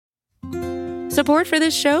Support for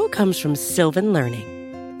this show comes from Sylvan Learning.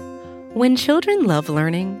 When children love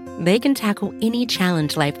learning, they can tackle any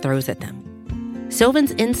challenge life throws at them.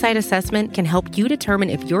 Sylvan's Insight Assessment can help you determine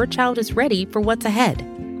if your child is ready for what's ahead.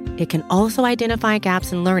 It can also identify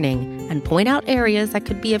gaps in learning and point out areas that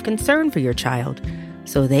could be of concern for your child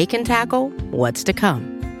so they can tackle what's to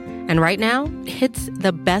come. And right now, it's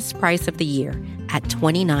the best price of the year at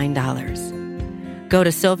 $29. Go to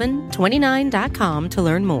sylvan29.com to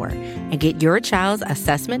learn more and get your child's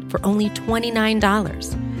assessment for only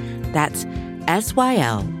 $29. That's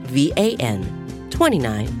SYLVAN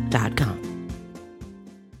 29.com.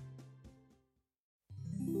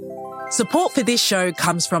 Support for this show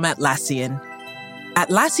comes from Atlassian.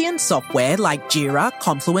 Atlassian software like Jira,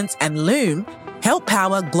 Confluence, and Loom help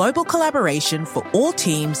power global collaboration for all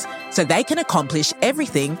teams so they can accomplish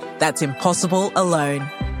everything that's impossible alone.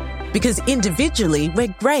 Because individually,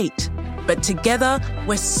 we're great, but together,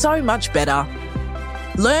 we're so much better.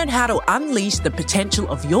 Learn how to unleash the potential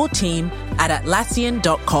of your team at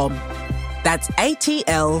Atlassian.com. That's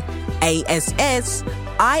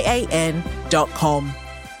ATLASSIAN.com.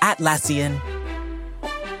 Atlassian.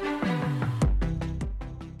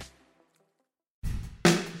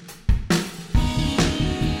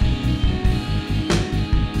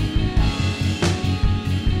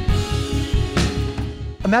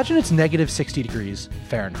 Imagine it's negative 60 degrees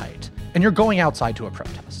Fahrenheit, and you're going outside to a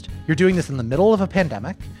protest. You're doing this in the middle of a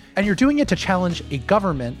pandemic, and you're doing it to challenge a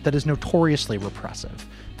government that is notoriously repressive.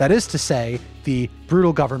 That is to say, the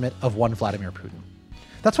brutal government of one Vladimir Putin.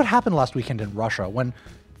 That's what happened last weekend in Russia when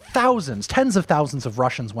thousands, tens of thousands of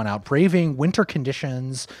Russians went out braving winter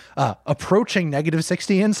conditions, approaching negative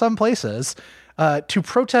 60 in some places, to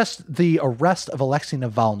protest the arrest of Alexei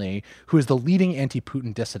Navalny, who is the leading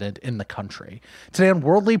anti-Putin dissident in the country. Today on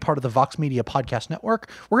Worldly, part of the Vox Media podcast network,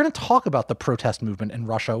 we're going to talk about the protest movement in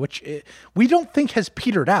Russia, which we don't think has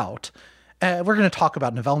petered out. We're going to talk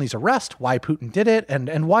about Navalny's arrest, why Putin did it,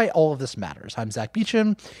 and why all of this matters. I'm Zach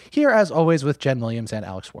Beecham, here as always with Jen Williams and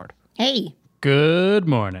Alex Ward. Hey. Good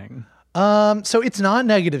morning. So it's not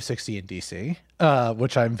negative 60 in DC,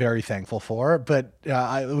 which I'm very thankful for, but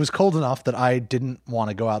it was cold enough that I didn't want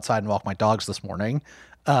to go outside and walk my dogs this morning,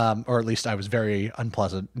 or at least I was very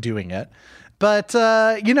unpleasant doing it. But,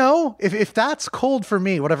 if that's cold for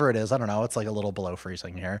me, whatever it is, I don't know, it's like a little below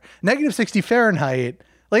freezing here. Negative 60 Fahrenheit,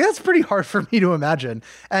 like that's pretty hard for me to imagine.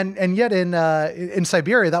 And yet in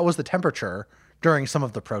Siberia, that was the temperature during some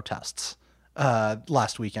of the protests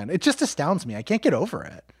last weekend. It just astounds me. I can't get over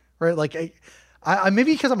it. Right. Like I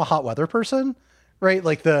maybe because I'm a hot weather person, right?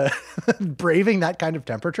 Like the braving that kind of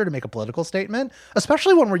temperature to make a political statement,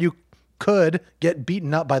 especially one where you could get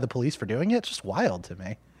beaten up by the police for doing it. It's just wild to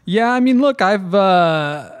me. Yeah. I mean, look, I've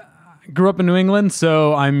grew up in New England,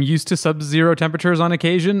 so I'm used to sub-zero temperatures on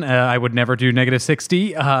occasion. I would never do negative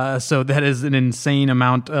 60. So that is an insane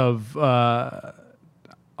amount of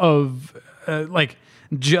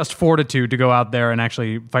just fortitude to go out there and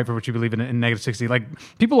actually fight for what you believe in negative 60. Like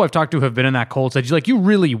people who I've talked to have been in that cold said, like, you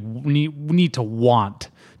really need to want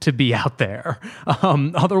to be out there.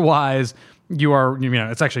 Otherwise you are,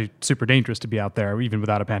 it's actually super dangerous to be out there even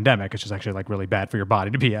without a pandemic. It's just actually like really bad for your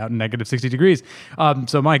body to be out in negative 60 degrees.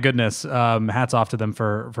 So my goodness, hats off to them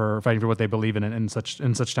for fighting for what they believe in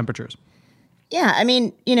such temperatures. Yeah. I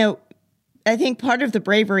mean, I think part of the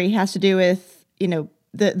bravery has to do with,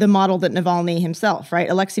 the model that Navalny himself, right?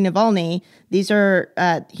 Alexei Navalny, he's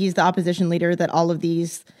the opposition leader that all of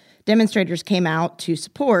these demonstrators came out to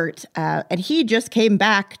support. And he just came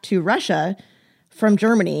back to Russia from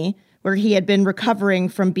Germany, where he had been recovering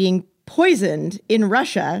from being poisoned in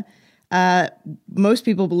Russia, most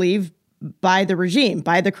people believe by the regime,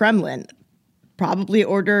 by the Kremlin, probably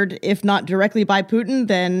ordered, if not directly by Putin,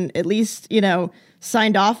 then at least,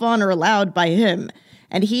 signed off on or allowed by him.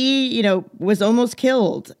 And he, was almost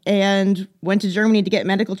killed and went to Germany to get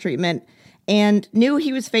medical treatment and knew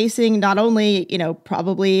he was facing not only,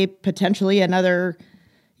 probably potentially another,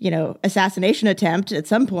 assassination attempt at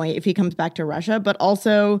some point if he comes back to Russia, but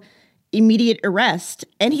also immediate arrest.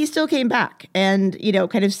 And he still came back and,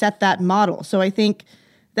 kind of set that model. So I think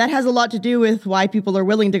that has a lot to do with why people are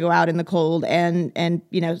willing to go out in the cold and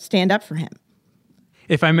stand up for him.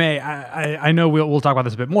 If I may, I know we'll talk about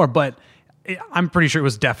this a bit more, but I'm pretty sure it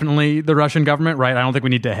was definitely the Russian government, right? I don't think we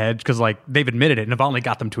need to hedge because, they've admitted it. Navalny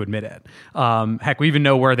got them to admit it. Heck, we even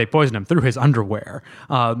know where they poisoned him, through his underwear.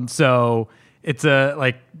 So it's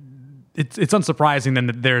it's unsurprising then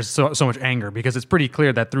that there's so much anger, because it's pretty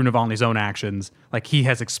clear that through Navalny's own actions, he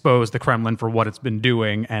has exposed the Kremlin for what it's been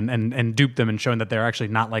doing and duped them and shown that they're actually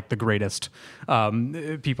not the greatest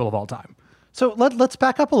people of all time. So let's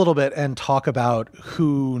back up a little bit and talk about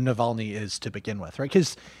who Navalny is to begin with, right?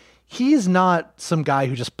 Because he's not some guy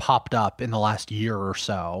who just popped up in the last year or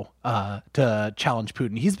so to challenge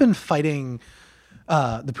Putin. He's been fighting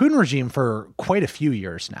the Putin regime for quite a few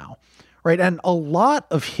years now, right? And a lot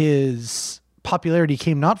of his popularity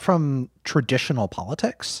came not from traditional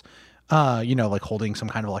politics, like holding some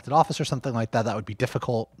kind of elected office or something like that. That would be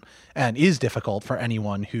difficult and is difficult for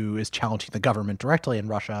anyone who is challenging the government directly in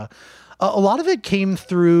Russia. A lot of it came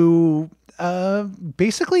through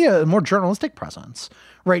basically a more journalistic presence,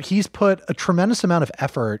 right? He's put a tremendous amount of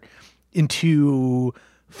effort into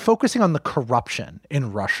focusing on the corruption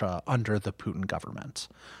in Russia under the Putin government,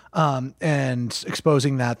 and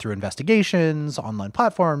exposing that through investigations, online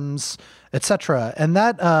platforms, etc. And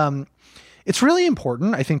that it's really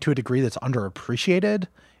important, I think, to a degree that's underappreciated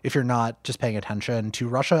if you're not just paying attention to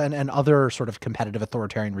Russia and other sort of competitive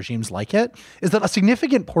authoritarian regimes like it, is that a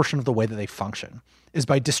significant portion of the way that they function is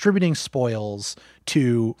by distributing spoils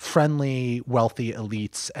to friendly, wealthy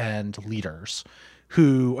elites and leaders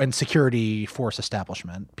and security force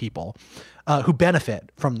establishment people who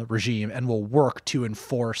benefit from the regime and will work to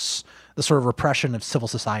enforce the sort of repression of civil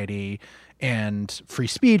society and free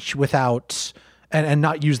speech without and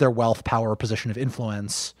not use their wealth, power, position of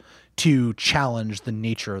influence to challenge the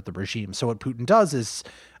nature of the regime. So what Putin does is,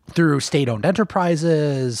 through state-owned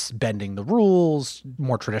enterprises, bending the rules,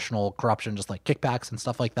 more traditional corruption, just like kickbacks and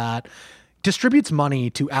stuff like that, distributes money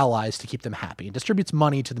to allies to keep them happy, and distributes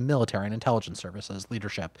money to the military and intelligence services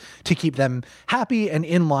leadership to keep them happy and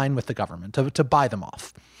in line with the government, to buy them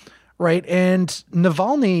off. Right. And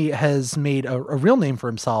Navalny has made a real name for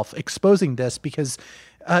himself exposing this, because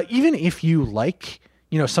even if you like,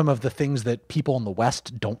 some of the things that people in the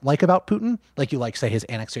West don't like about Putin, like you like, say, his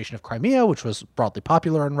annexation of Crimea, which was broadly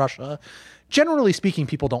popular in Russia, generally speaking,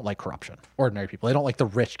 people don't like corruption. Ordinary people. They don't like the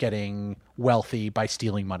rich getting wealthy by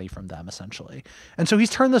stealing money from them, essentially. And so he's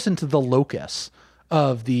turned this into the locus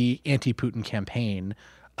of the anti-Putin campaign,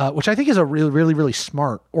 which I think is a really, really, really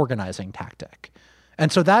smart organizing tactic.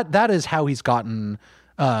 And so that is how he's gotten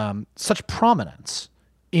such prominence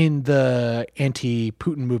in the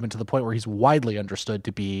anti-Putin movement, to the point where he's widely understood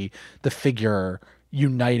to be the figure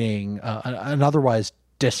uniting an otherwise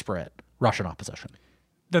disparate Russian opposition.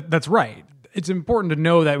 That's right. It's important to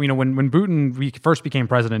know that, when Putin first became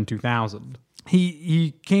president in 2000,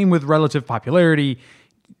 he came with relative popularity.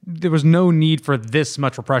 There was no need for this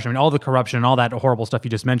much repression. All the corruption and all that horrible stuff you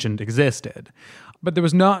just mentioned existed. But there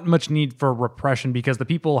was not much need for repression because the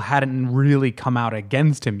people hadn't really come out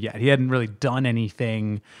against him yet. He hadn't really done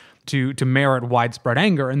anything to merit widespread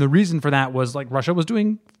anger. And the reason for that was, Russia was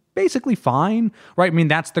doing basically fine, right? I mean,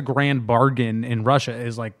 that's the grand bargain in Russia,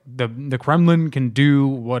 is the Kremlin can do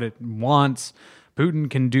what it wants. Putin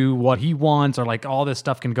can do what he wants, or all this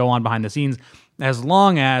stuff can go on behind the scenes. As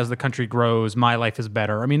long as the country grows, my life is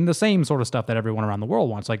better. I mean, the same sort of stuff that everyone around the world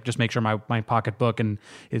wants, just make sure my pocketbook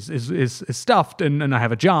is stuffed and I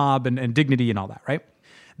have a job and dignity and all that, right?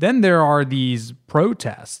 Then there are these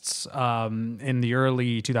protests in the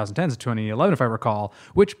early 2010s, 2011, if I recall,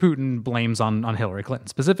 which Putin blames on Hillary Clinton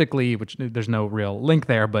specifically, which there's no real link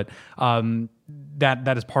there, but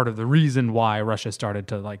that is part of the reason why Russia started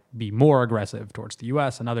to be more aggressive towards the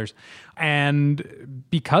U.S. and others. And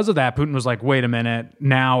because of that, Putin was like, wait a minute,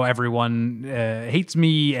 now everyone hates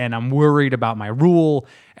me and I'm worried about my rule.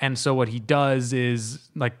 And so what he does is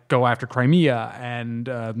go after Crimea and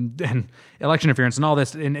election interference and all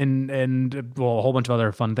this and a whole bunch of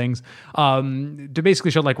other fun things to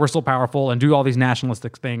basically show we're still powerful and do all these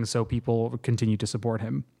nationalistic things so people continue to support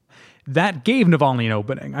him. That gave Navalny an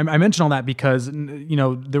opening. I mention all that because,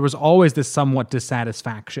 there was always this somewhat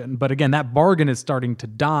dissatisfaction. But again, that bargain is starting to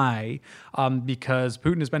die because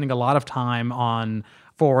Putin is spending a lot of time on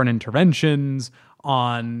foreign interventions,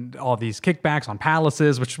 on all these kickbacks, on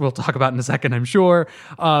palaces, which we'll talk about in a second, I'm sure.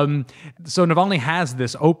 So Navalny has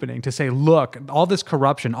this opening to say, look, all this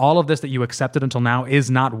corruption, all of this that you accepted until now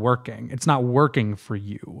is not working. It's not working for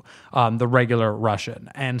you, the regular Russian.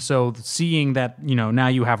 And so seeing that, now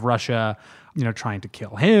you have Russia, trying to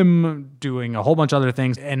kill him, doing a whole bunch of other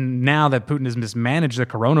things. And now that Putin has mismanaged the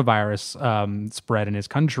coronavirus spread in his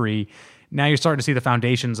country, now you're starting to see the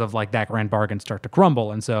foundations of that grand bargain start to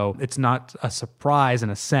crumble. And so it's not a surprise in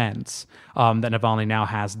a sense that Navalny now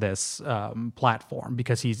has this platform,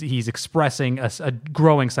 because he's expressing a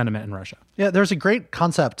growing sentiment in Russia. Yeah, there's a great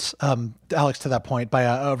concept, Alex, to that point, by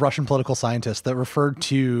a Russian political scientist that referred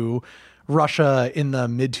to Russia in the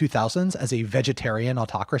mid-2000s as a vegetarian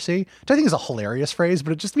autocracy, which I think is a hilarious phrase,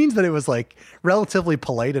 but it just means that it was relatively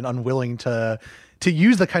polite and unwilling to to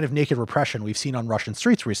use the kind of naked repression we've seen on Russian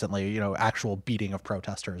streets recently, actual beating of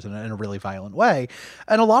protesters in a really violent way.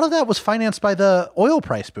 And a lot of that was financed by the oil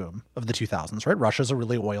price boom of the 2000s, right? Russia's a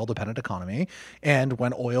really oil-dependent economy. And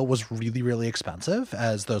when oil was really, really expensive,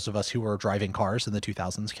 as those of us who were driving cars in the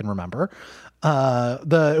 2000s can remember,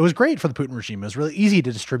 it was great for the Putin regime. It was really easy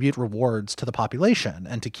to distribute rewards to the population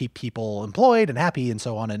and to keep people employed and happy and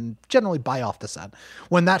so on, and generally buy off the set.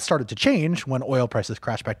 When that started to change, when oil prices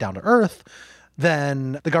crashed back down to earth,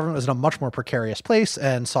 then the government was in a much more precarious place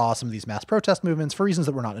and saw some of these mass protest movements for reasons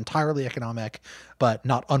that were not entirely economic, but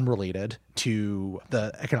not unrelated to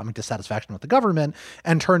the economic dissatisfaction with the government,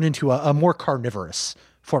 and turned into a more carnivorous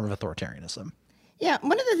form of authoritarianism. Yeah,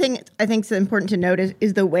 one of the things I think is important to note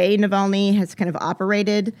is the way Navalny has kind of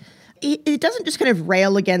operated. It doesn't just kind of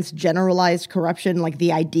rail against generalized corruption, like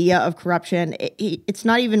the idea of corruption. It's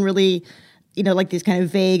not even really, like these kind of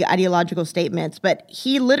vague ideological statements, but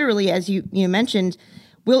he literally, as you mentioned,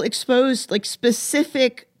 will expose like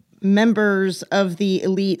specific members of the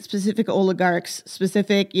elite, specific oligarchs,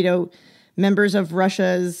 specific, members of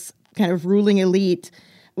Russia's kind of ruling elite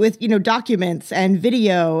with, documents and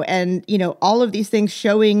video and, all of these things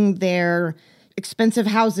showing their expensive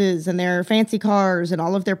houses and their fancy cars and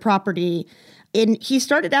all of their property. And he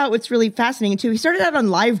started out, what's really fascinating too, he started out on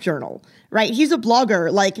LiveJournal, right? He's a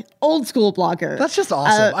blogger, like old school blogger. That's just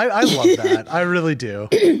awesome. I love that. I really do.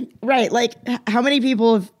 Right. Like how many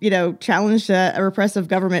people have, challenged a repressive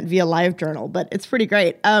government via LiveJournal, but it's pretty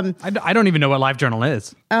great. I don't even know what LiveJournal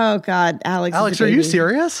is. Oh God, Alex. Alex, are you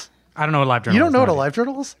serious? I don't know what LiveJournal is. You don't know what a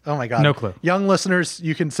LiveJournal is? Oh my God. No clue. Young listeners,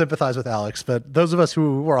 you can sympathize with Alex, but those of us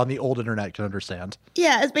who are on the old internet can understand.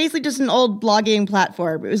 Yeah, it's basically just an old blogging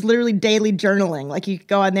platform. It was literally daily journaling. Like you could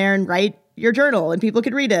go on there and write your journal and people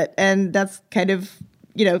could read it. And that's kind of,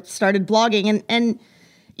 started blogging. And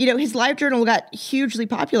his LiveJournal got hugely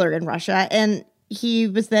popular in Russia. And he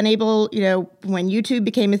was then able, when YouTube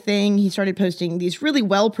became a thing, he started posting these really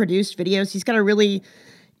well-produced videos. He's got a really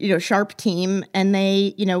sharp team, and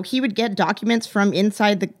they, he would get documents from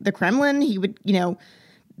inside the Kremlin. He would,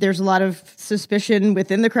 there's a lot of suspicion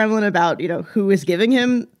within the Kremlin about, who is giving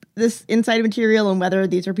him this inside material and whether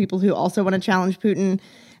these are people who also want to challenge Putin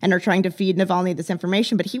and are trying to feed Navalny this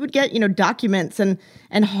information. But he would get, documents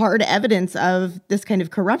and hard evidence of this kind of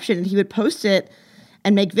corruption, and he would post it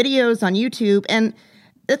and make videos on YouTube. And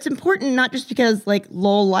that's important, not just because like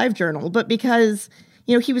lol LiveJournal, but because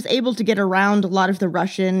he was able to get around a lot of the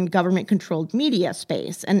Russian government-controlled media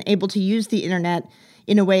space and able to use the internet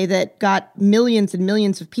in a way that got millions and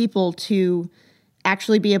millions of people to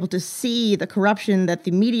actually be able to see the corruption that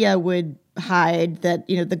the media would hide, that,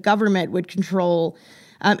 the government would control.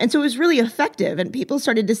 And so it was really effective. And people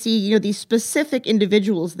started to see, these specific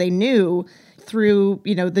individuals they knew through,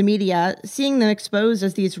 the media, seeing them exposed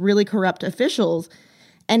as these really corrupt officials.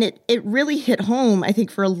 And it really hit home, I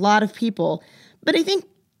think, for a lot of people. But I think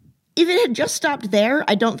if it had just stopped there,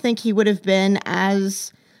 I don't think he would have been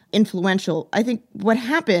as influential. I think what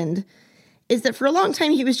happened is that for a long time,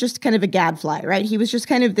 he was just kind of a gadfly, right? He was just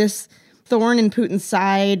kind of this thorn in Putin's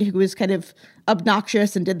side who was kind of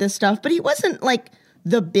obnoxious and did this stuff. But he wasn't like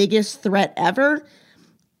the biggest threat ever.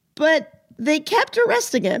 But they kept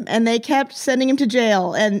arresting him and they kept sending him to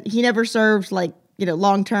jail. And he never served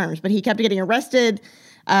long terms, but he kept getting arrested.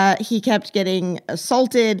 He kept getting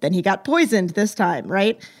assaulted, then he got poisoned this time,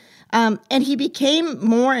 right? And he became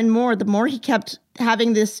more and more, the more he kept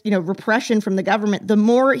having this, repression from the government, the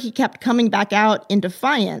more he kept coming back out in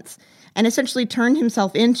defiance and essentially turned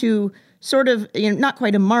himself into sort of, not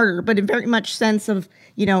quite a martyr, but in very much sense of,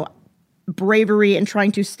 bravery and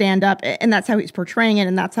trying to stand up. And that's how he's portraying it.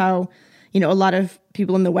 And that's how, a lot of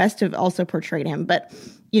people in the West have also portrayed him. But,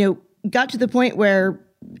 got to the point where,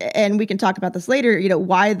 and we can talk about this later,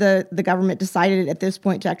 why the government decided at this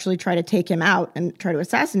point to actually try to take him out and try to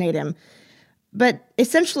assassinate him. But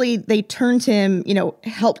essentially, they turned him,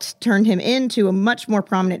 helped turn him into a much more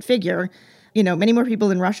prominent figure. Many more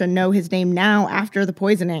people in Russia know his name now after the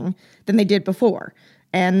poisoning than they did before.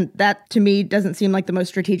 And that, to me, doesn't seem like the most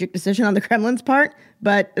strategic decision on the Kremlin's part,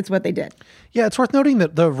 but it's what they did. Yeah, it's worth noting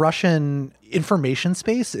that the Russian information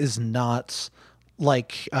space is not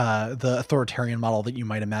like the authoritarian model that you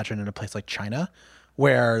might imagine in a place like China,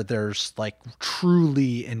 where there's like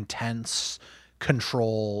truly intense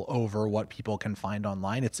control over what people can find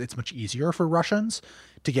online. It's much easier for Russians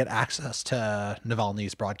to get access to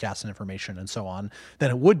Navalny's broadcasts and information and so on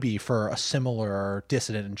than it would be for a similar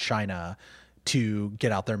dissident in China to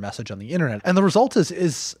get out their message on the internet. And the result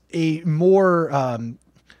is a more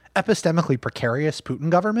epistemically precarious Putin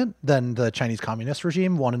government than the Chinese communist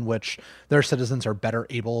regime, one in which their citizens are better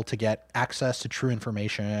able to get access to true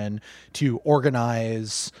information, to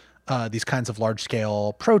organize these kinds of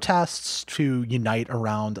large-scale protests, to unite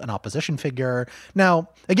around an opposition figure. Now,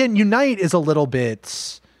 again, unite is a little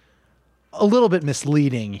bit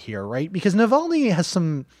misleading here, right? Because Navalny has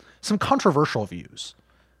some controversial views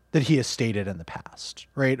that he has stated in the past,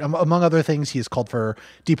 right? Among other things, he has called for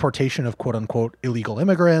deportation of quote-unquote illegal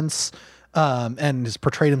immigrants, and has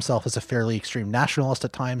portrayed himself as a fairly extreme nationalist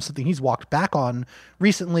at times, something he's walked back on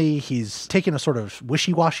recently. He's taken a sort of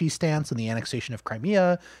wishy-washy stance on the annexation of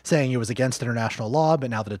Crimea, saying it was against international law, but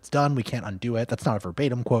now that it's done, we can't undo it. That's not a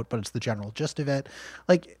verbatim quote, but it's the general gist of it.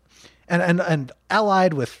 Like, and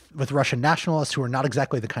allied with Russian nationalists who are not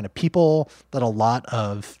exactly the kind of people that a lot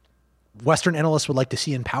of Western analysts would like to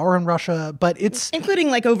see in power in Russia, but it's including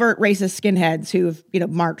like overt racist skinheads who've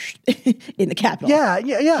marched in the capital.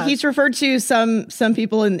 Yeah. He's referred to some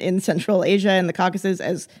people in Central Asia and the Caucasus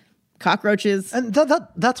as cockroaches, and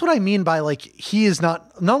that's what I mean by like he is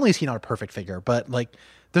not only is he not a perfect figure, but like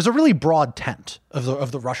there's a really broad tent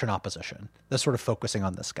of the Russian opposition that's sort of focusing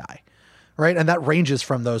on this guy. Right. And that ranges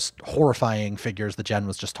from those horrifying figures that Jen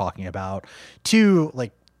was just talking about to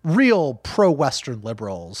like real pro-Western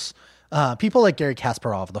liberals. People like Garry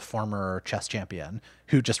Kasparov, the former chess champion,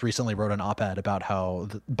 who just recently wrote an op-ed about how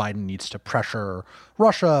Biden needs to pressure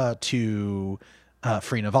Russia to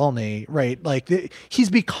free Navalny, right? Like he's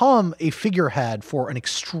become a figurehead for an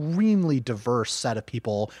extremely diverse set of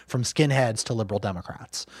people, from skinheads to liberal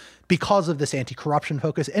Democrats, because of this anti-corruption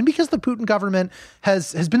focus, and because the Putin government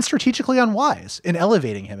has been strategically unwise in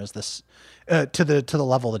elevating him as this to the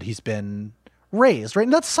level that he's been raised, right?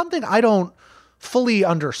 And that's something I don't fully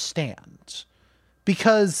understand,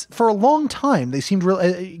 because for a long time they seemed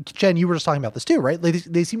really, Jen, you were just talking about this too, right?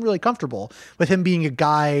 They seemed really comfortable with him being a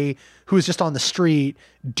guy who was just on the street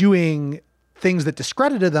doing things that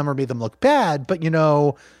discredited them or made them look bad, but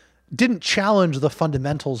didn't challenge the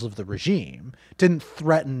fundamentals of the regime, didn't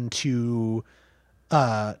threaten to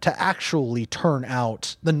actually turn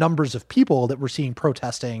out the numbers of people that we're seeing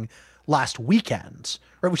protesting last weekend,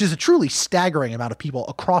 right? Which is a truly staggering amount of people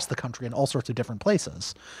across the country in all sorts of different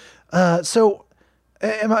places. So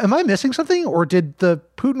am I missing something, or did the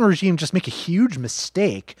Putin regime just make a huge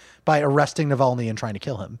mistake by arresting Navalny and trying to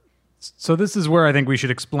kill him? So this is where I think we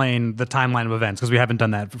should explain the timeline of events, because we haven't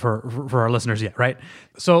done that for our listeners yet, right?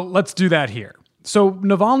 So let's do that here. So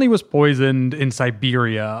Navalny was poisoned in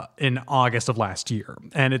Siberia in August of last year,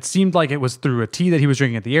 and it seemed like it was through a tea that he was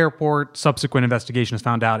drinking at the airport. Subsequent investigation has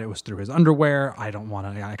found out it was through his underwear. I don't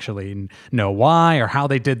want to actually know why or how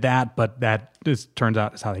they did that, but that turns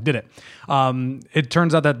out is how they did it. It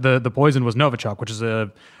turns out that the poison was Novichok, which is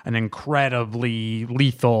an incredibly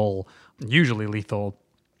lethal, usually lethal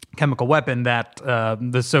chemical weapon that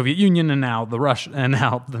the Soviet Union and now Russia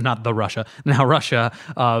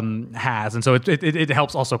has, and so it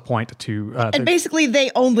helps also point to and basically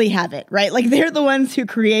they only have it, right? Like they're the ones who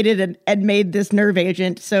created and made this nerve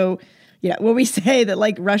agent. So yeah, when we say that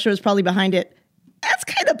like Russia was probably behind it, that's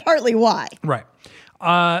kind of partly why, right?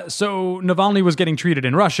 So Navalny was getting treated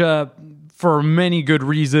in Russia for many good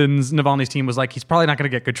reasons. Navalny's team was like, he's probably not going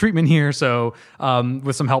to get good treatment here. So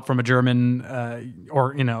with some help from a German a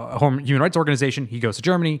human rights organization, he goes to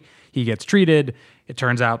Germany, he gets treated. It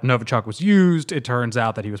turns out Novichok was used. It turns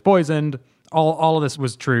out that he was poisoned. All of this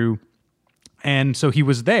was true. And so he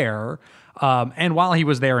was there. And while he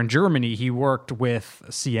was there in Germany, he worked with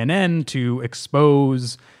CNN to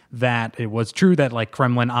expose that it was true that like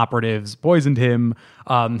Kremlin operatives poisoned him.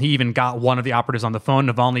 He even got one of the operatives on the phone.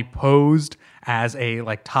 Navalny posed as a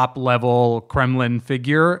like top level Kremlin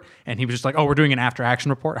figure, and he was just like, "Oh, we're doing an after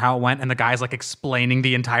action report, how it went," and the guy's like explaining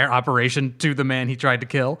the entire operation to the man he tried to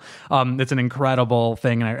kill. It's an incredible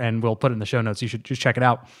thing, and we'll put it in the show notes. You should just check it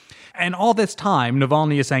out. And all this time,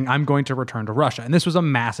 Navalny is saying, I'm going to return to Russia. And this was a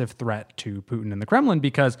massive threat to Putin and the Kremlin,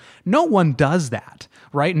 because no one does that,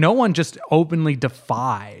 right? No one just openly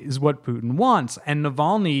defies what Putin wants. And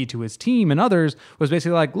Navalny, to his team and others, was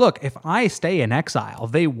basically like, look, if I stay in exile,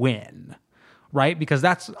 they win, right? Because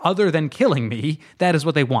that's, other than killing me, that is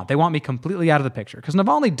what they want. They want me completely out of the picture. Because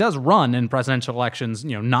Navalny does run in presidential elections,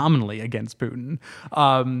 nominally against Putin.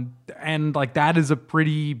 And like that is a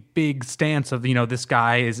pretty big stance of, this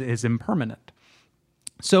guy is impermanent.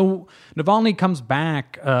 So Navalny comes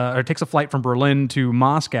back, or takes a flight from Berlin to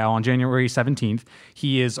Moscow on January 17th.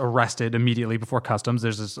 He is arrested immediately before customs.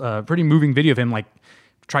 There's this pretty moving video of him like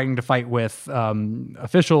trying to fight with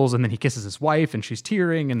officials, and then he kisses his wife and she's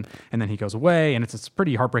tearing, and then he goes away, and it's a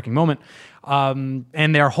pretty heartbreaking moment.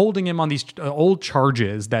 And they're holding him on these old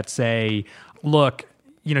charges that say, look,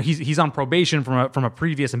 he's on probation from a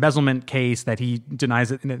previous embezzlement case that he denies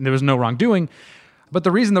that there was no wrongdoing. But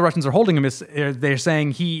the reason the Russians are holding him is they're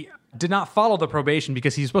saying he did not follow the probation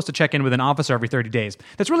because he's supposed to check in with an officer every 30 days.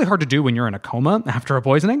 That's really hard to do when you're in a coma after a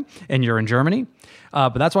poisoning and you're in Germany.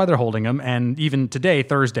 But that's why they're holding him. And even today,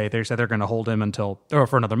 Thursday, they said they're going to hold him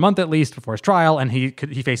for another month at least before his trial. And he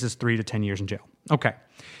faces 3 to 10 years in jail. Okay.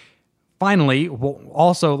 Finally,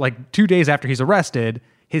 also like 2 days after he's arrested,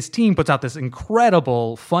 his team puts out this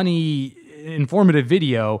incredible, funny, informative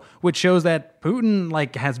video, which shows that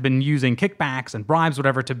Putin has been using kickbacks and bribes,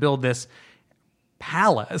 whatever, to build this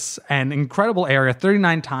palace, an incredible area,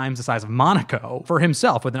 39 times the size of Monaco, for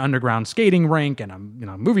himself, with an underground skating rink and a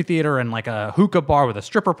movie theater and a hookah bar with a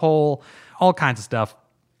stripper pole, all kinds of stuff.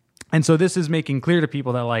 And so this is making clear to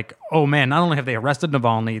people that oh man, not only have they arrested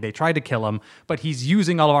Navalny, they tried to kill him, but he's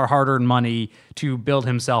using all of our hard-earned money to build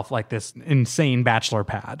himself this insane bachelor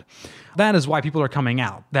pad. That is why people are coming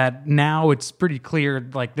out. That now it's pretty clear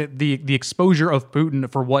the exposure of Putin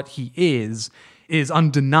for what he is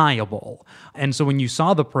undeniable. And so when you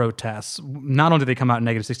saw the protests, not only did they come out in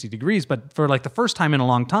negative 60 degrees, but for the first time in a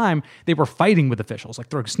long time, they were fighting with officials,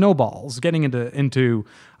 throwing snowballs, getting into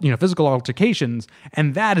physical altercations.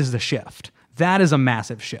 And that is the shift. That is a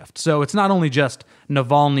massive shift. So it's not only just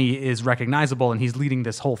Navalny is recognizable and he's leading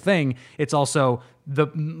this whole thing, it's also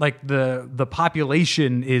the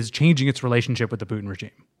population is changing its relationship with the Putin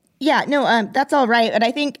regime. Yeah, no, that's all right. But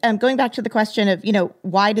I think going back to the question of,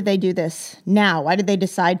 why did they do this now? Why did they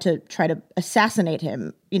decide to try to assassinate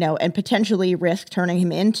him, and potentially risk turning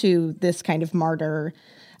him into this kind of martyr?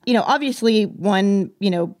 Obviously, one,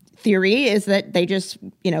 theory is that they just,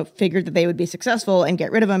 figured that they would be successful and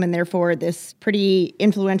get rid of him. And therefore, this pretty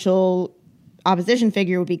influential opposition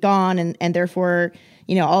figure would be gone. And therefore,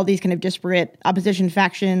 all these kind of disparate opposition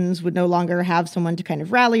factions would no longer have someone to kind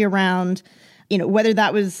of rally around. Whether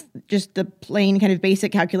that was just the plain kind of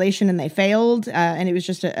basic calculation and they failed and it was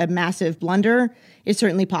just a massive blunder is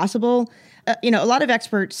certainly possible. A lot of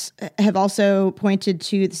experts have also pointed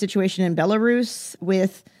to the situation in Belarus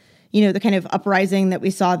with, the kind of uprising that we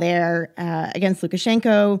saw there against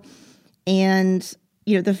Lukashenko and,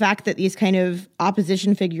 the fact that these kind of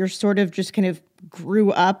opposition figures sort of just kind of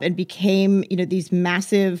grew up and became, these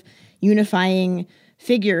massive unifying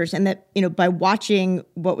figures, and that, by watching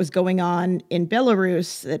what was going on in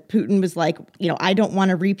Belarus, that Putin was like, I don't want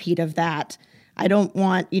a repeat of that. I don't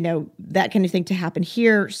want, that kind of thing to happen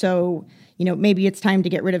here. So, maybe it's time to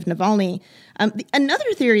get rid of Navalny.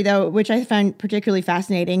 Another theory, though, which I find particularly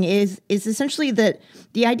fascinating is essentially that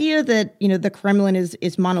the idea that, the Kremlin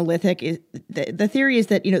is monolithic. The theory is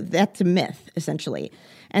that, that's a myth, essentially,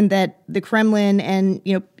 and that the Kremlin and,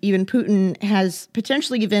 even Putin has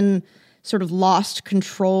potentially even sort of lost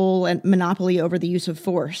control and monopoly over the use of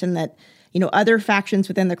force, and that, other factions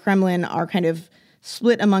within the Kremlin are kind of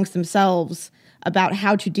split amongst themselves about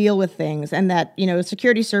how to deal with things, and that,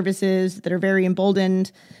 security services that are very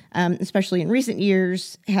emboldened, especially in recent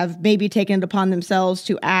years, have maybe taken it upon themselves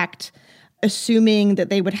to act assuming that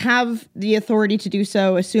they would have the authority to do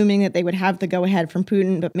so, assuming that they would have the go-ahead from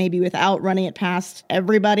Putin, but maybe without running it past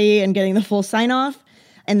everybody and getting the full sign-off,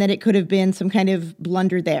 and that it could have been some kind of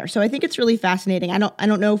blunder there. So I think it's really fascinating. I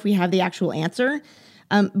don't know if we have the actual answer,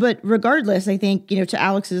 but regardless, I think, to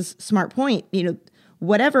Alex's smart point,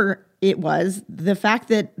 whatever it was, the fact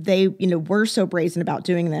that they, were so brazen about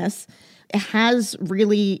doing this has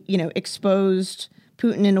really, exposed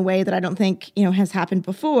Putin in a way that I don't think, has happened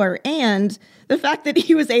before. And the fact that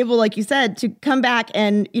he was able, like you said, to come back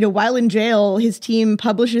and, while in jail, his team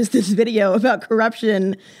publishes this video about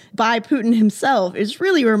corruption by Putin himself is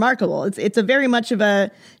really remarkable. It's a very much of a,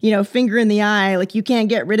 finger in the eye, like, you can't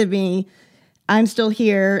get rid of me. I'm still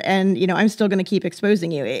here, and, I'm still going to keep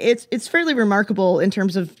exposing you. It's fairly remarkable in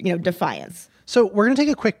terms of, defiance. So we're going to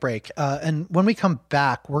take a quick break. And when we come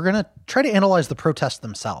back, we're going to try to analyze the protests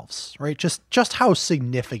themselves, right? Just how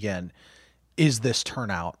significant is this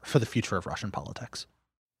turnout for the future of Russian politics?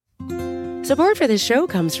 Support for this show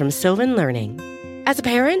comes from Sylvan Learning. As a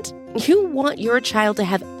parent, you want your child to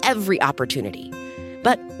have every opportunity,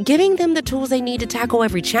 but giving them the tools they need to tackle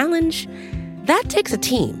every challenge, that takes a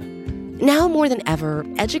team. Now more than ever,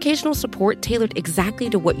 educational support tailored exactly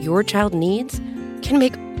to what your child needs can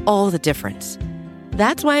make all the difference.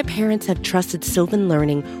 That's why parents have trusted Sylvan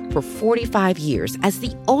Learning for 45 years as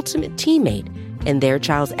the ultimate teammate in their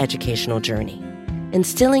child's educational journey,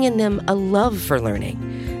 instilling in them a love for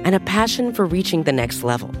learning and a passion for reaching the next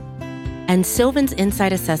level. And Sylvan's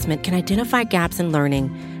Insight Assessment can identify gaps in learning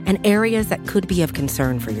and areas that could be of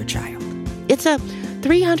concern for your child. It's a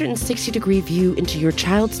 360-degree view into your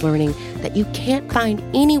child's learning that you can't find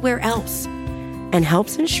anywhere else. and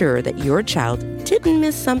helps ensure that your child didn't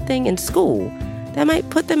miss something in school that might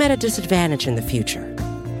put them at a disadvantage in the future.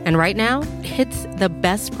 And right now, it's the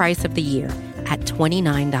best price of the year at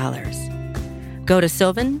 $29. Go to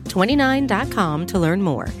sylvan29.com to learn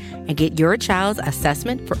more and get your child's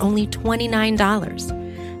assessment for only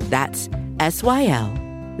 $29. That's SYLVAN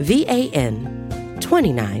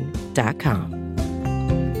 29.com.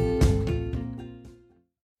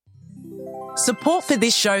 Support for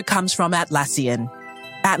this show comes from Atlassian.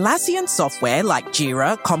 Atlassian software like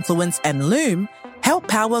Jira, Confluence, and Loom help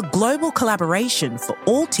power global collaboration for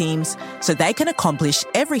all teams so they can accomplish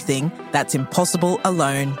everything that's impossible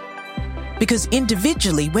alone. Because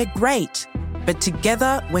individually we're great, but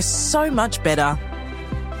together we're so much better.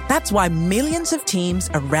 That's why millions of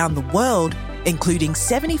teams around the world, including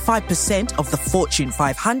 75% of the Fortune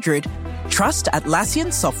 500, trust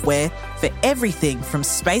Atlassian software for everything from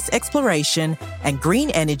space exploration and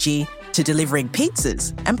green energy to delivering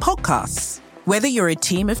pizzas and podcasts. Whether you're a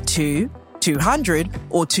team of 2, 200,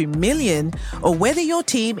 or 2 million, or whether your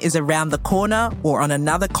team is around the corner or on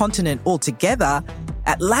another continent altogether,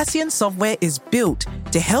 Atlassian software is built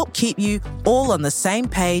to help keep you all on the same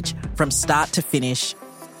page from start to finish.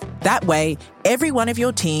 That way, every one of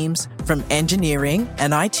your teams, from engineering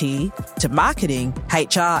and IT to marketing,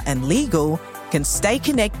 HR, and legal, can stay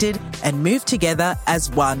connected and move together as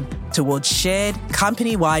one towards shared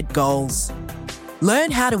company-wide goals. Learn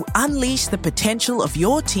how to unleash the potential of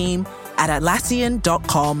your team at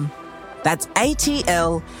Atlassian.com. That's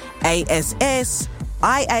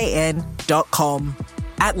ATLASSIAN.com.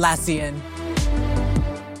 Atlassian.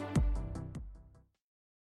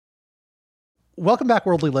 Welcome back,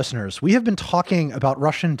 worldly listeners. We have been talking about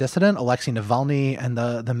Russian dissident Alexei Navalny and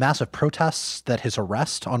the massive protests that his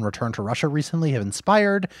arrest on return to Russia recently have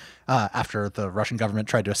inspired after the Russian government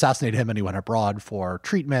tried to assassinate him and he went abroad for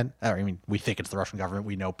treatment. I mean, we think it's the Russian government.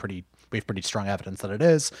 We have pretty strong evidence that it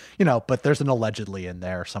is, but there's an allegedly in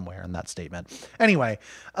there somewhere in that statement. Anyway,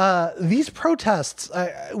 these protests,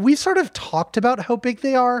 we sort of talked about how big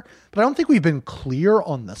they are, but I don't think we've been clear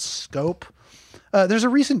on the scope. There's a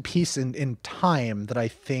recent piece in Time that I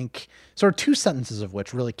think sort of 2 sentences of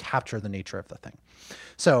which really capture the nature of the thing.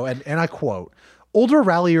 So, and I quote, "Older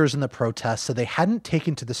ralliers in the protests said they hadn't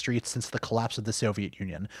taken to the streets since the collapse of the Soviet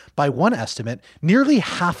Union. By one estimate, nearly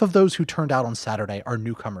half of those who turned out on Saturday are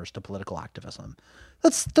newcomers to political activism."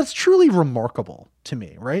 That's truly remarkable to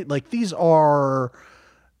me, right? Like, these are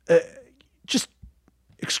just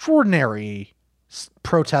extraordinary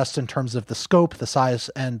protests in terms of the scope, the size,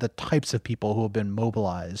 and the types of people who have been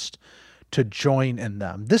mobilized to join in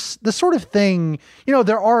them. This sort of thing,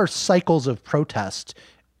 there are cycles of protest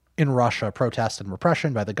in Russia, protest and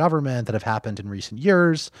repression by the government that have happened in recent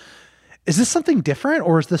years. Is this something different,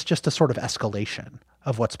 or is this just a sort of escalation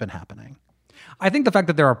of what's been happening? I think the fact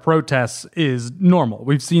that there are protests is normal.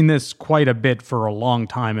 We've seen this quite a bit for a long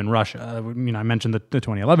time in Russia. I mentioned the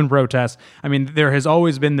 2011 protests. I mean, there has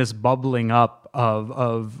always been this bubbling up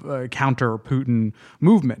of counter-Putin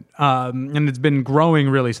movement, and it's been growing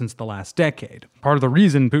really since the last decade. Part of the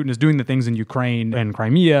reason Putin is doing the things in Ukraine and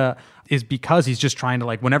Crimea is because he's just trying to,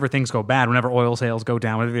 whenever things go bad, whenever oil sales go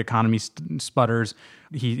down, whenever the economy sputters,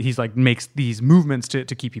 he's makes these movements to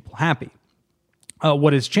keep people happy.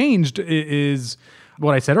 What has changed is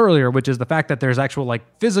what I said earlier, which is the fact that there's actual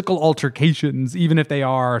physical altercations, even if they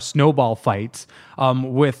are snowball fights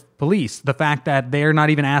with police. The fact that they're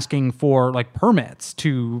not even asking for permits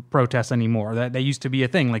to protest anymore. That used to be a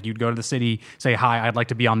thing. You'd go to the city, say, "Hi, I'd like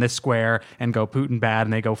to be on this square," and go Putin bad,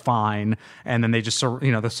 and they go fine, and then they just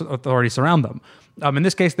the authorities surround them. In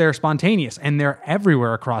this case, they're spontaneous, and they're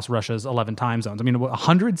everywhere across Russia's 11 time zones.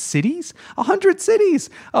 100 cities? 100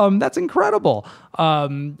 cities! That's incredible.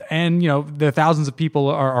 The thousands of people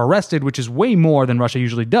are arrested, which is way more than Russia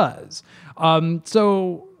usually does.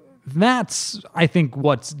 So that's, I think,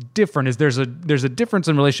 what's different is there's a difference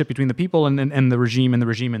in relationship between the people and the regime and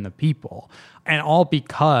the people. And all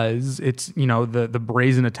because it's, the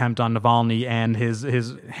brazen attempt on Navalny and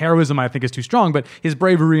his heroism, I think, is too strong, but his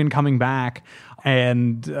bravery in coming back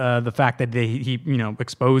and the fact that he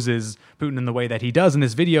exposes Putin in the way that he does in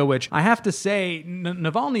this video, which I have to say,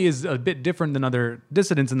 Navalny is a bit different than other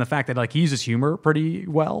dissidents in the fact that he uses humor pretty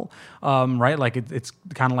well, right? It's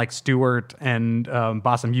kind of like Stewart and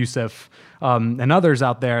Bassem Youssef and others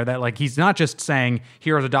out there that he's not just saying,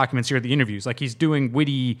 "Here are the documents, here are the interviews." He's doing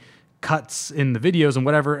witty cuts in the videos and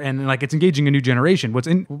whatever, and it's engaging a new generation. What's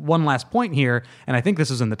in one last point here, and I think this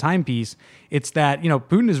is in the timepiece, it's that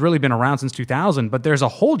Putin has really been around since 2000, but there's a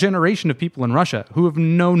whole generation of people in Russia who have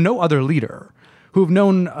known no other leader, who have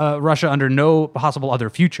known Russia under no possible other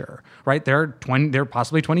future, right? They're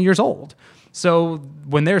possibly 20 years old. So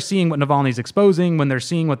when they're seeing what Navalny's exposing, when they're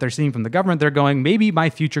seeing what they're seeing from the government, they're going, maybe my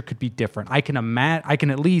future could be different. I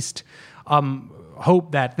can at least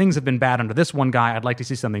hope that things have been bad under this one guy. I'd like to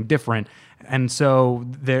see something different. And so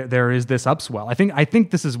there is this upswell. I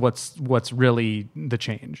think this is what's really the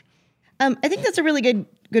change. I think that's a really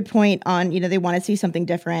good point on, they want to see something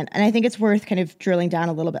different. And I think it's worth kind of drilling down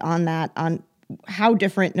a little bit on that, on how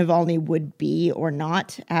different Navalny would be or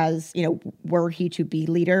not as, were he to be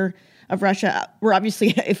leader of Russia. We're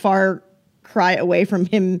obviously a far cry away from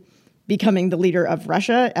him becoming the leader of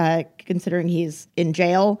Russia, considering he's in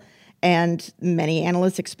jail. And many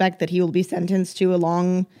analysts expect that he will be sentenced to a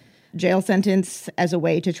long jail sentence as a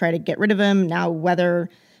way to try to get rid of him. Now, whether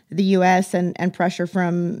the U.S. and pressure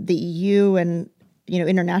from the EU and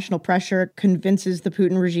international pressure convinces the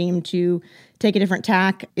Putin regime to take a different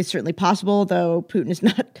tack is certainly possible, though Putin is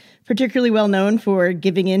not particularly well known for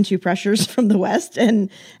giving in to pressures from the West and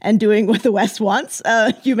doing what the West wants.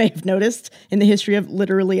 You may have noticed in the history of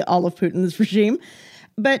literally all of Putin's regime.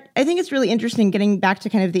 But I think it's really interesting getting back to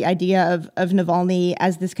kind of the idea of Navalny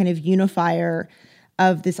as this kind of unifier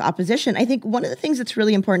of this opposition. I think one of the things that's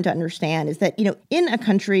really important to understand is that, in a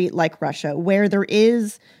country like Russia, where there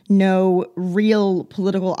is no real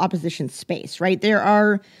political opposition space, right? There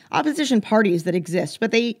are opposition parties that exist, but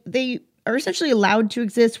they are essentially allowed to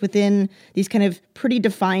exist within these kind of pretty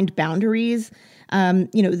defined boundaries.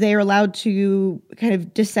 They are allowed to kind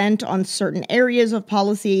of dissent on certain areas of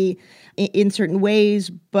policy in certain ways,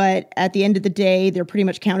 but at the end of the day, they're pretty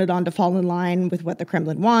much counted on to fall in line with what the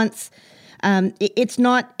Kremlin wants. It's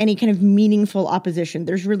not any kind of meaningful opposition.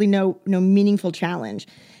 There's really no meaningful challenge.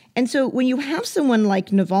 And so when you have someone like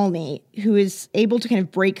Navalny who is able to kind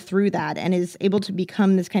of break through that and is able to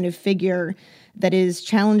become this kind of figure that is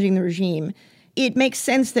challenging the regime, it makes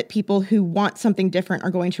sense that people who want something different are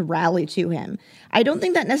going to rally to him. I don't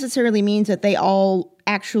think that necessarily means that they all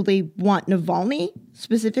actually want Navalny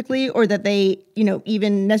specifically, or that they,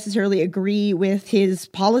 even necessarily agree with his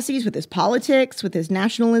policies, with his politics, with his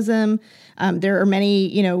nationalism. There are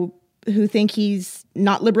many, who think he's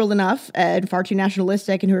not liberal enough and far too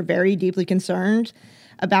nationalistic and who are very deeply concerned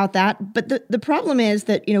about that. But the problem is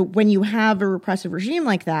that, when you have a repressive regime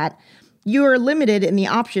like that, you are limited in the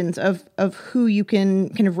options of who you can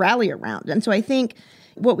kind of rally around. And so I think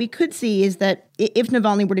what we could see is that if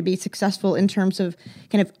Navalny were to be successful in terms of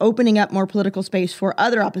kind of opening up more political space for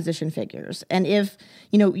other opposition figures, and if,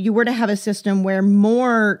 you were to have a system where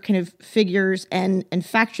more kind of figures and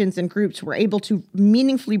factions and groups were able to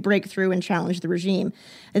meaningfully break through and challenge the regime,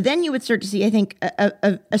 then you would start to see, I think,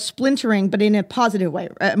 a splintering, but in a positive way,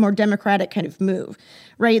 a more democratic kind of move,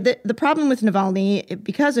 right? The problem with Navalny,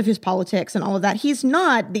 because of his politics and all of that, he's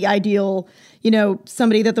not the ideal,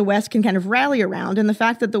 somebody that the West can kind of rally around. And the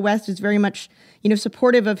fact that the West is very much,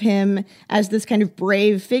 supportive of him as this kind of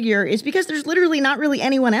brave figure is because there's literally not really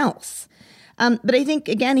anyone else. But I think,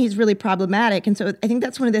 again, he's really problematic. And so I think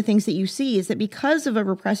that's one of the things that you see is that because of a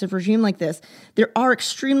repressive regime like this, there are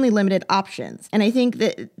extremely limited options. And I think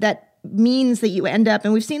that means that you end up,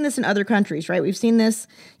 and we've seen this in other countries, right? We've seen this,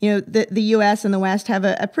 the U.S. and the West have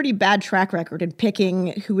a pretty bad track record in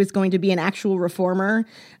picking who is going to be an actual reformer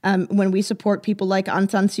when we support people like Aung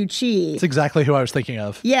San Suu Kyi. It's exactly who I was thinking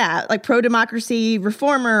of. Yeah, like pro-democracy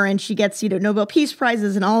reformer, and she gets, Nobel Peace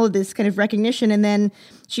Prizes and all of this kind of recognition, and then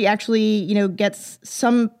she actually, gets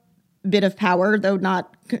some bit of power, though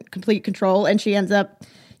not complete control, and she ends up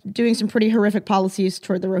doing some pretty horrific policies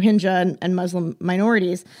toward the Rohingya and Muslim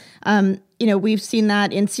minorities. We've seen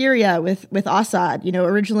that in Syria with Assad.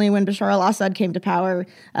 Originally when Bashar al-Assad came to power,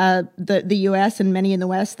 the U.S. and many in the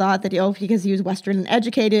West thought that, because he was Western and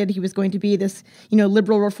educated, he was going to be this,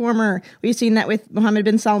 liberal reformer. We've seen that with Mohammed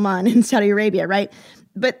bin Salman in Saudi Arabia, right?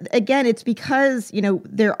 But again, it's because,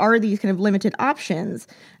 there are these kind of limited options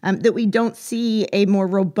that we don't see a more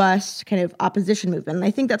robust kind of opposition movement. And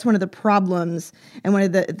I think that's one of the problems and one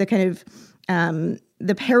of the kind of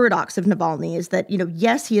the paradox of Navalny is that,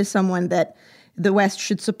 yes, he is someone that the West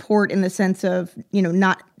should support in the sense of,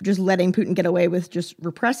 not just letting Putin get away with just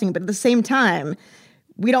repressing. But at the same time,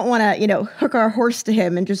 we don't want to, hook our horse to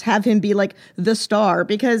him and just have him be like the star,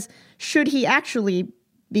 because should he actually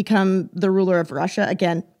become the ruler of Russia,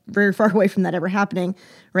 again, very far away from that ever happening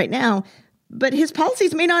right now, but his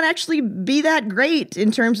policies may not actually be that great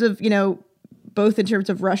in terms of, both in terms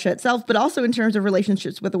of Russia itself, but also in terms of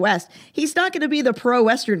relationships with the West. He's not going to be the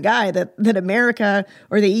pro-Western guy that America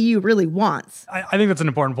or the EU really wants. I think that's an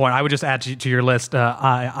important point. I would just add to your list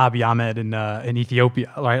Abiy Ahmed in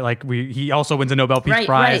Ethiopia, right? Like he also wins a Nobel Peace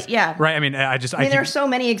Prize. Right, yeah. Right. I mean, there are so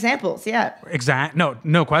many examples. Yeah. Exact.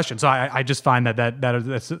 No question. So I just find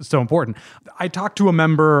that's so important. I talked to a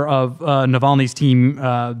member of Navalny's team,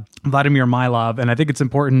 Vladimir Mylov, and I think it's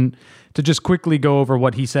important to just quickly go over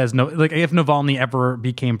what he says. No, like if Navalny ever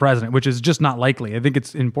became president, which is just not likely. I think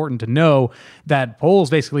it's important to know that polls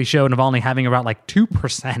basically show Navalny having about like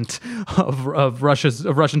 2% of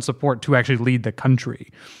Russian support to actually lead the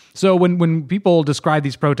country. So when people describe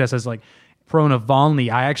these protests as like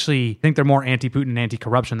pro-Navalny, I actually think they're more anti-Putin and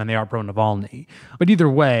anti-corruption than they are pro-Navalny. But either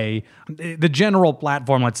way, the general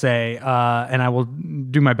platform, let's say, and I will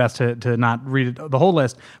do my best to not read the whole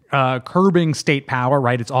list, curbing state power,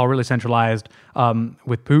 right? It's all really centralized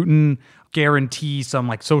with Putin, guarantee some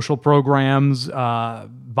like social programs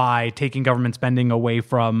by taking government spending away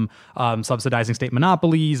from subsidizing state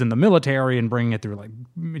monopolies and the military and bringing it through like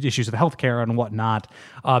issues of healthcare and whatnot,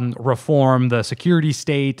 reform the security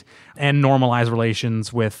state and normalize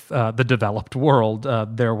relations with the developed world,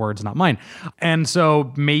 their words, not mine. And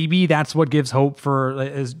so maybe that's what gives hope for,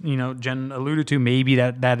 as Jen alluded to, maybe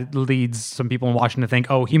that leads some people in Washington to think,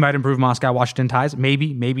 oh, he might improve Moscow-Washington ties.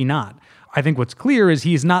 Maybe not. I think what's clear is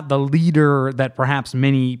he's not the leader that perhaps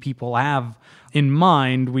many people have in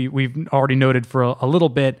mind. We've already noted for a little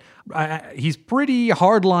bit, he's pretty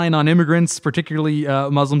hardline on immigrants, particularly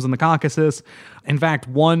Muslims in the Caucasus. In fact,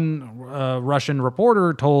 one Russian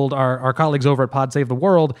reporter told our colleagues over at Pod Save the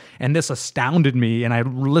World, and this astounded me, and I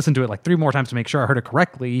listened to it like 3 more times to make sure I heard it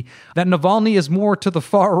correctly, that Navalny is more to the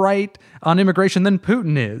far right on immigration than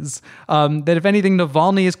Putin is. That if anything,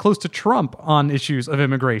 Navalny is close to Trump on issues of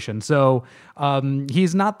immigration. So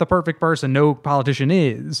he's not the perfect person. No politician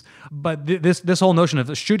is. But this whole notion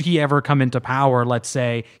of should he ever come into power, let's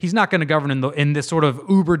say, he's not going to govern in this sort of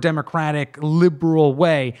uber democratic liberal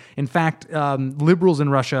way. In fact, liberals in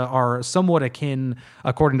Russia are somewhat akin,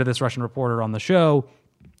 according to this Russian reporter on the show,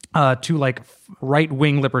 to like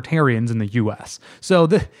right-wing libertarians in the U.S. So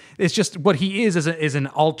it's just what he is an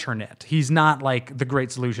alternate. He's not like the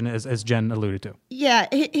great solution, as Jen alluded to. Yeah,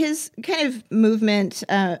 his kind of movement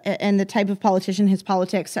and the type of politician, his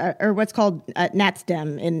politics are what's called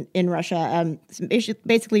Natsdem in Russia,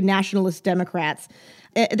 basically nationalist Democrats.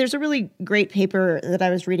 There's a really great paper that I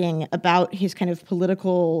was reading about his kind of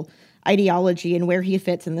political ideology and where he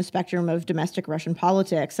fits in the spectrum of domestic Russian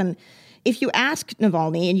politics. And if you ask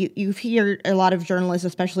Navalny, and you hear a lot of journalists,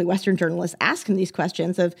 especially Western journalists, ask him these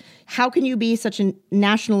questions of how can you be such a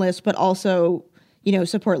nationalist but also,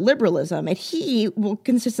 support liberalism? And he will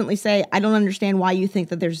consistently say, I don't understand why you think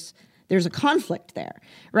that there's a conflict there,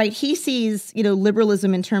 right? He sees,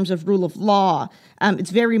 liberalism in terms of rule of law.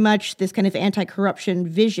 It's very much this kind of anti-corruption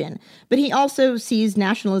vision, but he also sees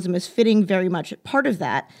nationalism as fitting very much part of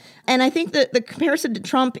that. And I think that the comparison to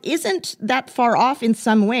Trump isn't that far off in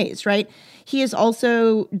some ways, right? He has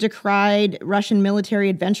also decried Russian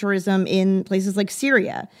military adventurism in places like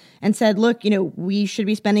Syria and said, look, we should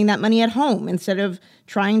be spending that money at home instead of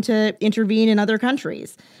trying to intervene in other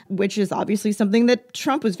countries, which is obviously something that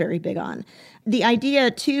Trump was very big on. The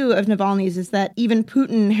idea, too, of Navalny's is that even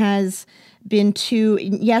Putin has been too,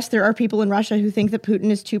 yes, there are people in Russia who think that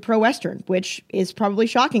Putin is too pro-Western, which is probably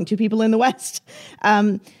shocking to people in the West.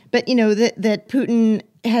 But, that Putin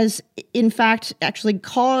has, in fact, actually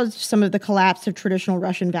caused some of the collapse of traditional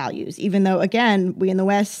Russian values, even though, again, we in the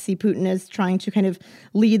West see Putin as trying to kind of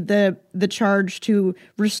lead the charge to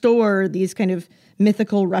restore these kind of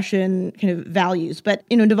mythical Russian kind of values. But,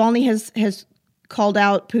 Navalny has called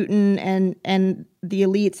out Putin and the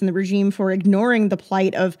elites and the regime for ignoring the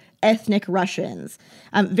plight of ethnic Russians.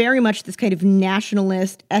 Very much this kind of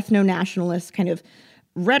nationalist, ethno-nationalist kind of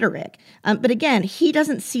rhetoric. But again, he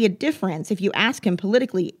doesn't see a difference, if you ask him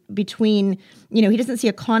politically, between, he doesn't see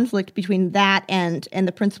a conflict between that and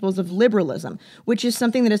the principles of liberalism, which is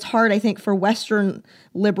something that is hard, I think, for Western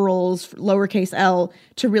liberals, lowercase l,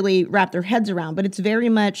 to really wrap their heads around. But it's very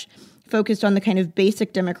much focused on the kind of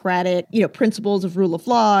basic democratic, principles of rule of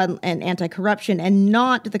law and anti-corruption, and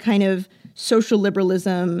not the kind of social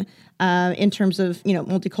liberalism in terms of,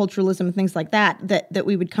 multiculturalism and things like that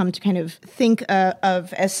we would come to kind of think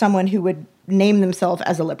of as someone who would name themselves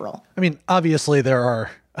as a liberal. I mean, obviously there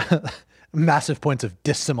are massive points of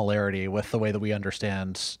dissimilarity with the way that we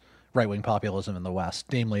understand right-wing populism in the West,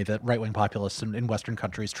 namely that right-wing populists in Western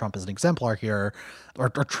countries, Trump is an exemplar here, are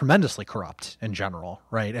tremendously corrupt in general,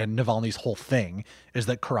 right? And Navalny's whole thing is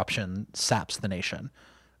that corruption saps the nation.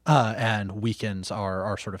 and weakens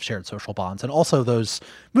our sort of shared social bonds. And also those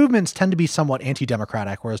movements tend to be somewhat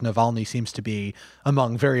anti-democratic, whereas Navalny seems to be,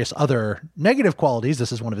 among various other negative qualities,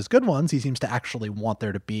 this is one of his good ones, he seems to actually want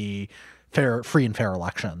there to be free and fair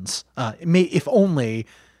elections, if only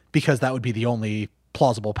because that would be the only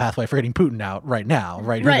plausible pathway for getting Putin out right now,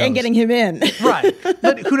 right? Right, and getting him in. Right.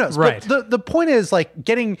 But who knows? Right. But the point is, like,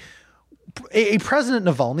 getting a President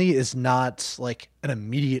Navalny is not like an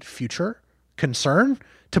immediate future concern,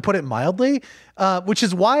 to put it mildly, which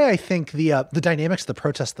is why I think the dynamics of the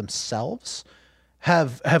protests themselves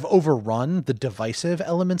have overrun the divisive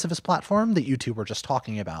elements of his platform that you two were just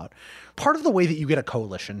talking about. Part of the way that you get a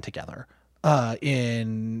coalition together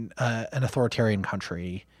in an authoritarian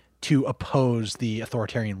country to oppose the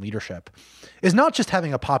authoritarian leadership is not just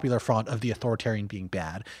having a popular front of the authoritarian being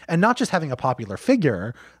bad, and not just having a popular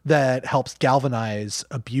figure that helps galvanize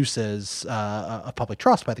abuses of public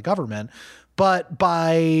trust by the government, but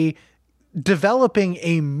by developing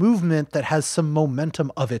a movement that has some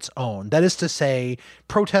momentum of its own. That is to say,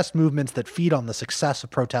 protest movements that feed on the success of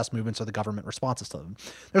protest movements or the government responses to them.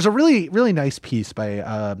 There's a really, really nice piece by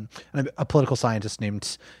a political scientist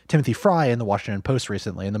named Timothy Fry in the Washington Post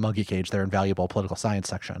recently, in the Monkey Cage, their invaluable political science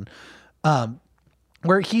section,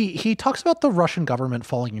 where he talks about the Russian government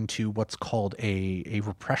falling into what's called a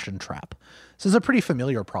repression trap. This is a pretty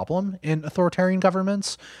familiar problem in authoritarian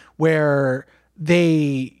governments, where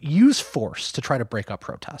they use force to try to break up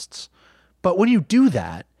protests. But when you do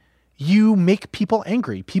that, you make people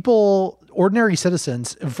angry. People, ordinary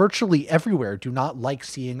citizens virtually everywhere, do not like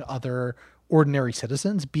seeing other ordinary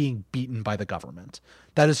citizens being beaten by the government.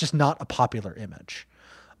 That is just not a popular image.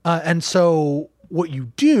 And so what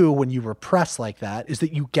you do when you repress like that is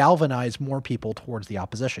that you galvanize more people towards the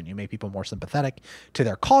opposition. You make people more sympathetic to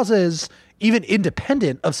their causes, even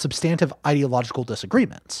independent of substantive ideological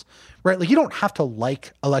disagreements, right? Like, you don't have to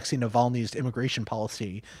like Alexei Navalny's immigration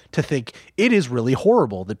policy to think it is really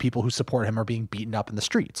horrible that people who support him are being beaten up in the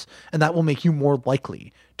streets. And that will make you more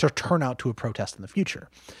likely to turn out to a protest in the future.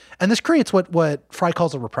 And this creates what Fry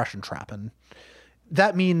calls a repression trap. And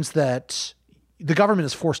that means that the government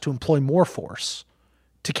is forced to employ more force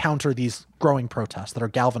to counter these growing protests that are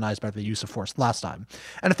galvanized by the use of force last time.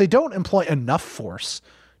 And if they don't employ enough force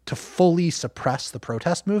to fully suppress the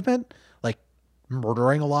protest movement, like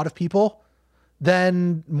murdering a lot of people,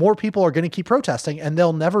 then more people are going to keep protesting, and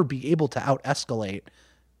they'll never be able to out-escalate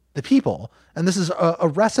the people. And this is a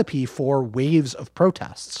recipe for waves of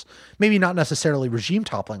protests, maybe not necessarily regime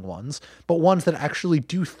toppling ones, but ones that actually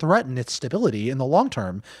do threaten its stability in the long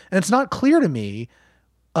term. And it's not clear to me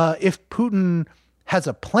if Putin has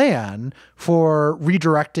a plan for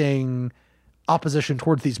redirecting opposition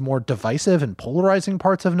towards these more divisive and polarizing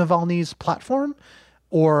parts of Navalny's platform,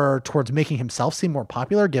 or towards making himself seem more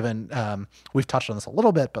popular, given we've touched on this a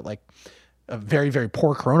little bit, but like a very, very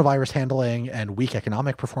poor coronavirus handling and weak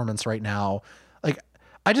economic performance right now. Like,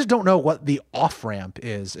 I just don't know what the off-ramp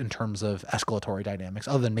is in terms of escalatory dynamics,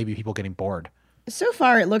 other than maybe people getting bored. So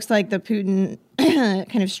far, it looks like the Putin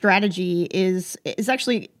kind of strategy is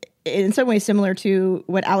actually in some ways similar to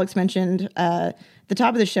what Alex mentioned at the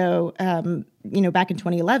top of the show, back in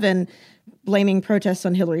 2011, blaming protests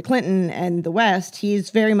on Hillary Clinton and the West. He's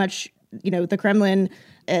very much, the Kremlin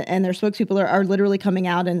and their spokespeople are literally coming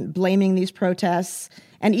out and blaming these protests,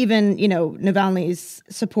 and even, Navalny's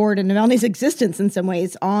support and Navalny's existence in some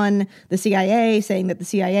ways on the CIA, saying that the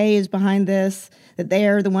CIA is behind this, that they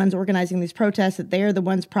are the ones organizing these protests, that they are the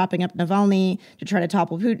ones propping up Navalny to try to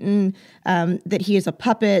topple Putin, that he is a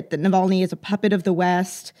puppet, that Navalny is a puppet of the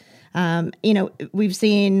West. We've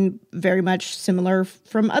seen very much similar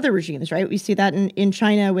from other regimes, right? We see that in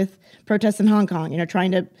China with protests in Hong Kong,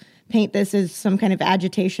 trying to paint this as some kind of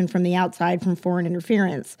agitation from the outside, from foreign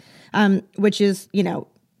interference, which is,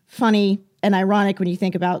 funny and ironic when you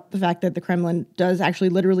think about the fact that the Kremlin does actually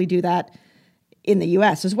literally do that in the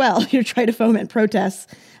U.S. as well. Try to foment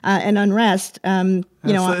protests and unrest.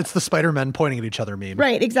 It's the Spider-Men pointing at each other meme.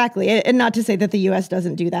 Right, exactly. And not to say that the U.S.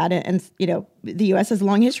 doesn't do that. And the U.S. has a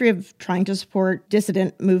long history of trying to support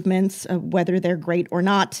dissident movements, whether they're great or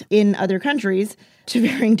not, in other countries to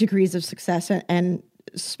varying degrees of success and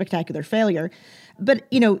spectacular failure. But,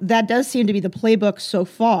 that does seem to be the playbook so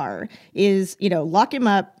far is, lock him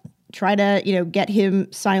up, try to, get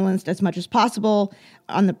him silenced as much as possible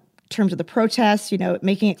on the terms of the protests,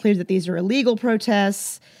 making it clear that these are illegal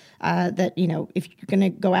protests, that, if you're going to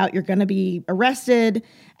go out, you're going to be arrested,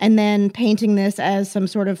 and then painting this as some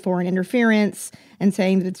sort of foreign interference and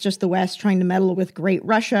saying that it's just the West trying to meddle with great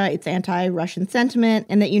Russia, it's anti-Russian sentiment,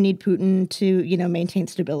 and that you need Putin to, maintain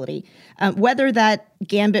stability. Whether that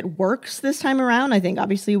gambit works this time around, I think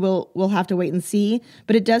obviously we'll have to wait and see.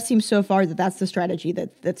 But it does seem so far that that's the strategy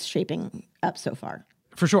that's shaping up so far.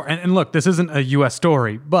 For sure. And look, this isn't a U.S.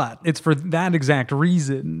 story, but it's for that exact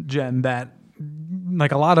reason, Jen, that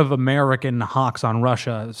like a lot of American hawks on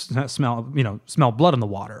Russia smell blood in the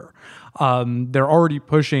water. They're already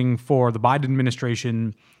pushing for the Biden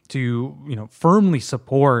administration to, firmly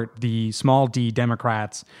support the small d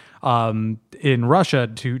Democrats in Russia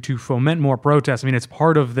to foment more protests. I mean, it's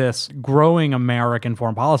part of this growing American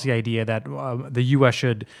foreign policy idea that the U.S.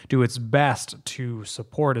 should do its best to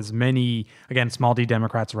support as many, again, small d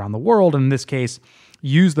Democrats around the world. And in this case,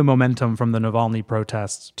 use the momentum from the Navalny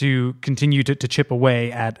protests to continue to chip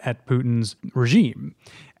away at Putin's regime.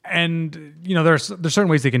 And, there's certain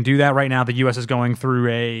ways they can do that. Right now, the U.S. is going through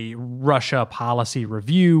a Russia policy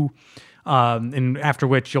review, and after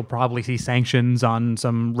which you'll probably see sanctions on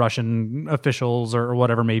some Russian officials or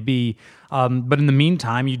whatever may be. But in the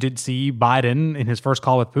meantime, you did see Biden in his first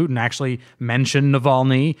call with Putin actually mention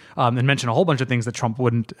Navalny and mention a whole bunch of things that Trump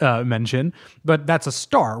wouldn't mention. But that's a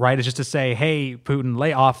start, right? It's just to say, hey, Putin,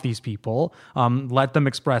 lay off these people, let them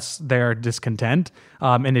express their discontent.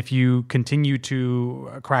 And if you continue to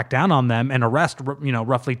crack down on them and arrest,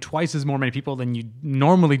 roughly twice as many people than you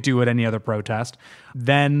normally do at any other protest,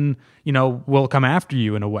 then, we'll come after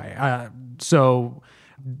you in a way. So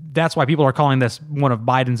that's why people are calling this one of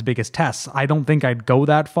Biden's biggest tests. I don't think I'd go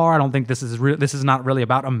that far. I don't think this is not really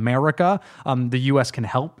about America. The U.S. can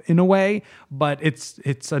help in a way, but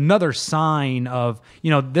it's another sign of,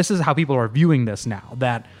 this is how people are viewing this now,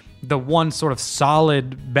 that the one sort of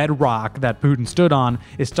solid bedrock that Putin stood on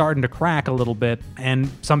is starting to crack a little bit, and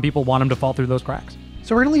some people want him to fall through those cracks.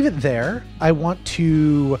 So we're going to leave it there. I want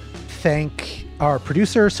to thank our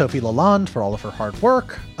producer, Sophie Lalonde, for all of her hard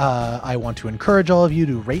work. I want to encourage all of you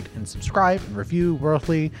to rate and subscribe and review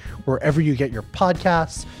Worldly wherever you get your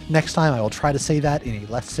podcasts. Next time, I will try to say that in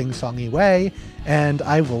a less sing-songy way, and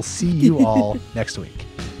I will see you all next week.